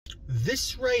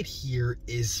This right here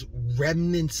is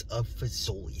remnants of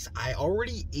Fazoli's. I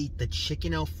already ate the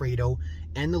chicken Alfredo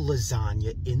and the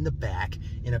lasagna in the back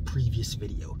in a previous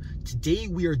video. Today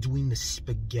we are doing the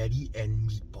spaghetti and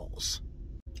meatballs.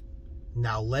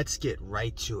 Now let's get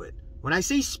right to it. When I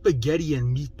say spaghetti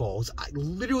and meatballs,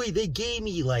 they gave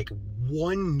me like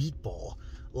one meatball.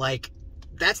 Like,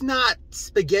 that's not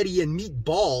spaghetti and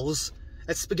meatballs.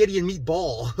 That's spaghetti and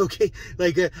meatball, okay?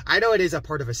 Like, I know it is a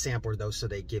part of a sampler, though, so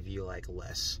they give you, like,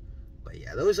 less. But,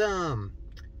 yeah, those,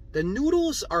 the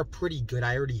noodles are pretty good.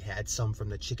 I already had some from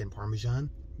the chicken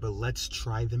parmesan. But let's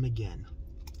try them again.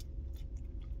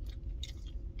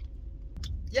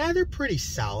 Yeah, they're pretty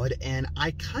solid, and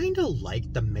I kind of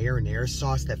like the marinara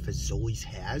sauce that Fazoli's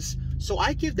has. So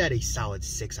I give that a solid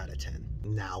 6 out of 10.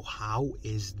 Now, how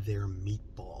is their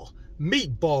meatball?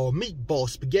 Meatball,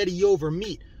 spaghetti over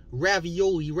meat.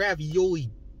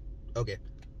 Ravioli. Okay.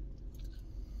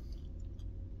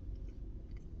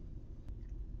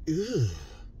 Ugh.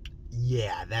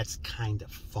 Yeah, that's kind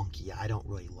of funky. I don't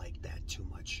really like that too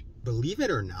much. Believe it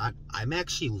or not, I'm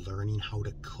actually learning how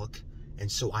to cook.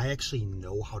 And so I actually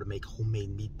know how to make homemade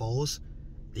meatballs.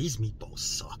 These meatballs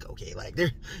suck, okay? Like,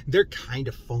 they're kind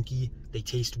of funky. They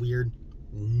taste weird.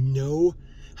 No.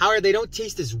 However, they don't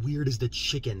taste as weird as the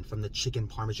chicken from the chicken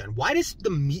parmesan. Why does the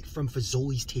meat from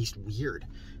Fazoli's taste weird?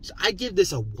 So I give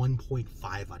this a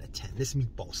 1.5 out of 10. This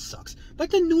meatball sucks, but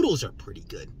the noodles are pretty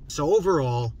good. So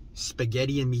overall,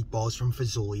 spaghetti and meatballs from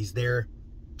Fazoli's, they're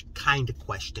kind of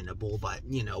questionable, but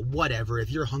you know, whatever. If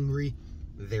you're hungry,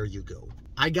 there you go.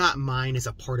 I got mine as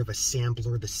a part of a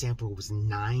sampler. The sampler was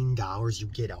 $9. You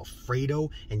get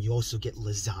Alfredo and you also get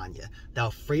lasagna. The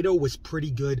Alfredo was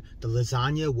pretty good. The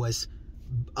lasagna was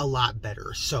a lot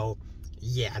better. So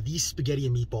yeah, these spaghetti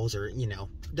and meatballs are, you know,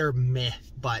 they're meh,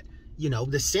 but you know,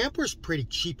 the sampler's pretty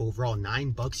cheap overall.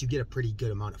 $9, you get a pretty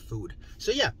good amount of food.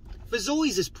 So yeah,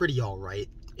 Fazoli's is pretty all right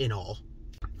in all.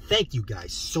 Thank you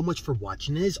guys so much for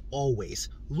watching. And as always,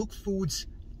 Luke Foods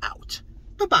out.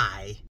 Bye-bye.